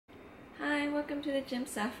and welcome to the Gem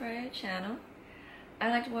Sapphire channel. I'd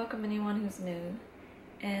like to welcome anyone who's new,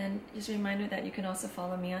 and just a reminder that you can also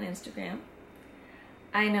follow me on Instagram.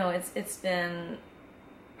 I know it's been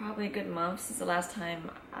probably a good month since the last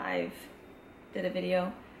time I've did a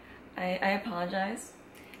video. I apologize.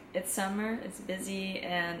 It's summer, it's busy,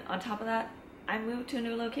 and on top of that, I moved to a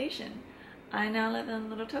new location. I now live in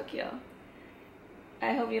Little Tokyo.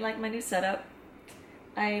 I hope you like my new setup.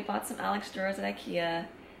 I bought some Alex drawers at IKEA,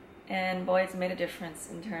 and boy, it's made a difference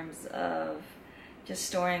in terms of just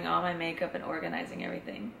storing all my makeup and organizing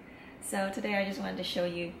everything. So today I just wanted to show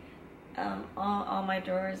you all my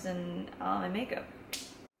drawers and all my makeup.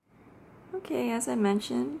 Okay, as I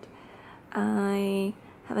mentioned, I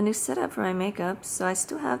have a new setup for my makeup, so I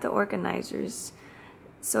still have the organizers.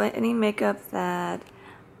 So any makeup that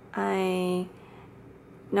I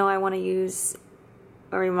know I want to use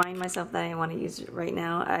or remind myself that I want to use it right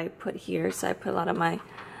now, I put here. So I put a lot of my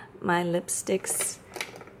lipsticks,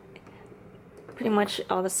 pretty much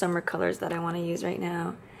all the summer colors that I want to use right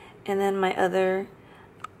now. And then my other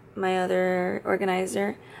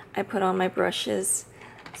organizer, I put all my brushes,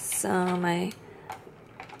 so my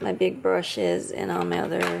big brushes and all my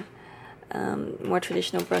other more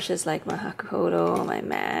traditional brushes like my Hakuhodo, my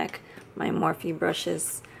MAC, my Morphe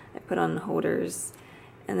brushes. I put on holders,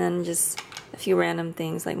 and then just a few random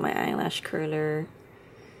things like my eyelash curler,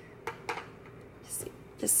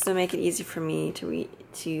 just to make it easy for me to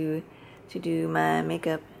do my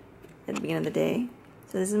makeup at the beginning of the day.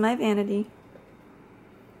 So this is my vanity,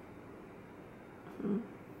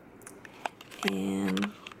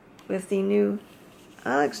 and with the new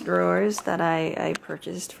Alex drawers that I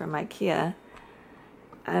purchased from IKEA,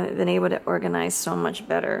 I've been able to organize so much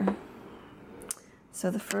better. So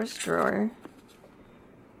the first drawer,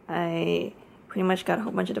 I pretty much got a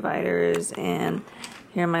whole bunch of dividers, and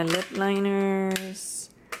here are my lip liners,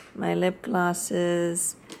 my lip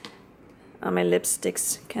glosses, my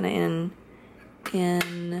lipsticks kind of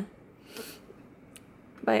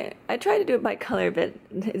by I try to do it by color, but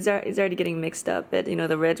it's already getting mixed up. But you know,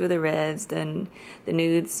 the reds with the reds, then the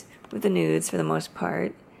nudes with the nudes for the most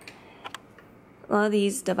part. A lot of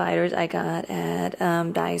these dividers I got at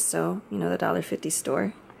Daiso, you know, the $1.50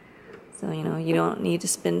 store. So you know, you don't need to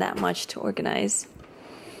spend that much to organize.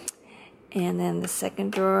 And then the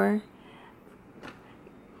second drawer,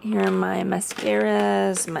 here are my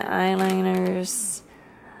mascaras, my eyeliners,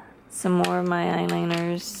 some more of my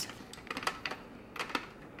eyeliners.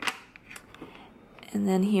 And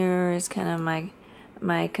then here is kind of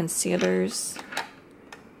my concealers.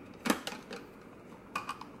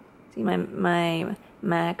 See my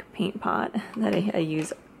MAC paint pot that I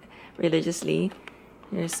use religiously.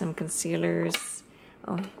 Here's some concealers,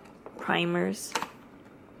 primers.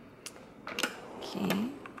 Okay.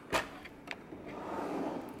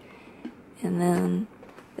 And then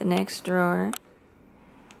the next drawer,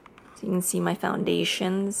 so you can see my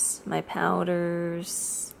foundations, my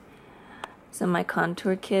powders, some of my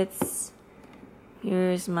contour kits.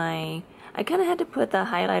 Here's I kind of had to put the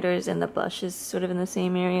highlighters and the blushes sort of in the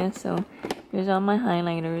same area, so here's all my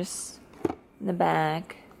highlighters in the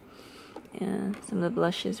back, and some of the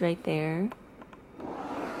blushes right there.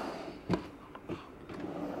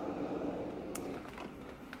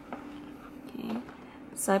 Okay,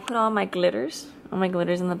 so I put all my glitters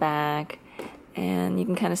in the back, and you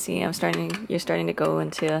can kind of see you're starting to go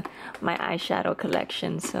into my eyeshadow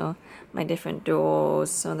collection. So my different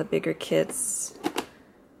duos, some of the bigger kits.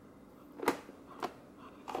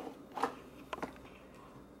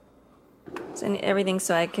 So, and everything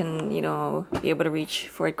so I can, you know, be able to reach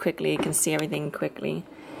for it quickly, can see everything quickly.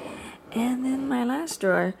 And then my last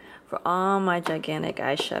drawer for all my gigantic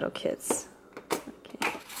eyeshadow kits.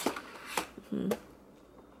 Okay.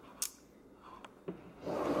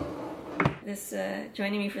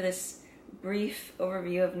 Joining me for this brief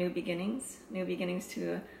overview of new beginnings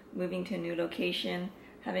to moving to a new location,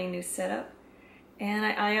 having a new setup. And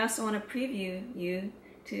I also want to preview you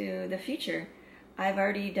to the future. I've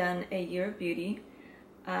already done a year of beauty.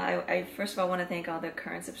 I first of all want to thank all the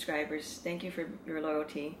current subscribers. Thank you for your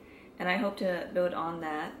loyalty, and I hope to build on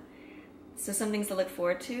that. So some things to look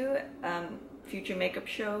forward to: future makeup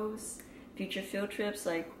shows, future field trips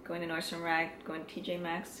like going to Nordstrom Rack, going to TJ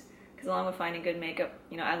Maxx. Because along with finding good makeup,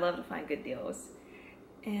 you know, I love to find good deals.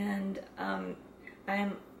 And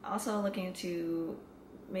I'm also looking into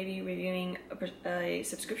maybe reviewing a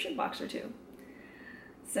subscription box or two.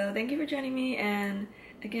 So thank you for joining me, and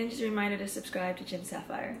again, just a reminder to subscribe to Gem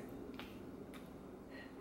Sapphire.